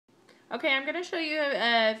Okay, I'm going to show you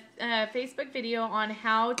a Facebook video on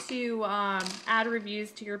how to add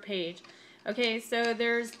reviews to your page. Okay, so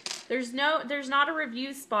there's not a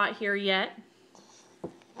review spot here yet.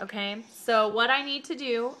 Okay, so what I need to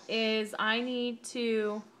do is I need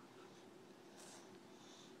to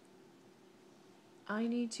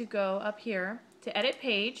go up here to edit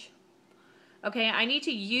page. Okay, I need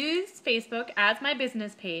to use Facebook as my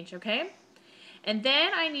business page, okay? And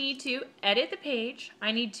then I need to edit the page.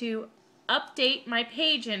 I need to update my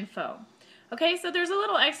page info. Okay, so there's a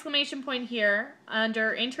little exclamation point here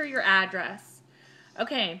under enter your address.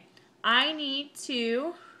 Okay, I need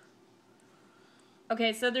to,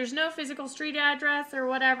 okay, so there's no physical street address or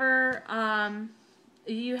whatever.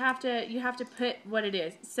 You have to put what it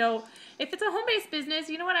is. So if it's a home-based business,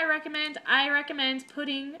 you know what I recommend? I recommend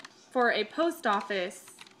putting for a post office,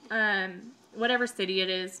 whatever city it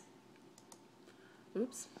is.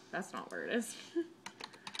 Oops, that's not where it is.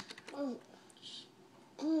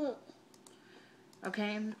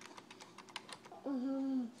 Okay.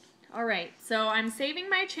 Alright, so I'm saving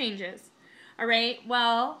my changes. Alright,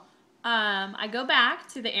 well, I go back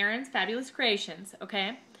to the Erin's Fabulous Creations,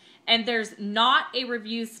 okay? And there's not a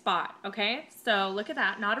review spot, okay? So look at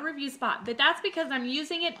that, not a review spot. But that's because I'm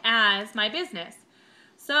using it as my business.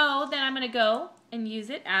 So then I'm going to go and use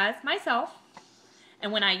it as myself.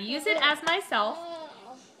 And when I use it as myself,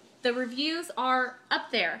 the reviews are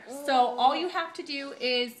up there. So all you have to do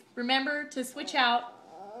is remember to switch out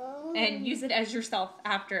and use it as yourself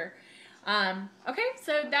after. Okay,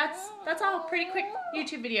 so that's all. Pretty quick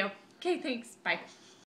YouTube video. Okay, thanks. Bye.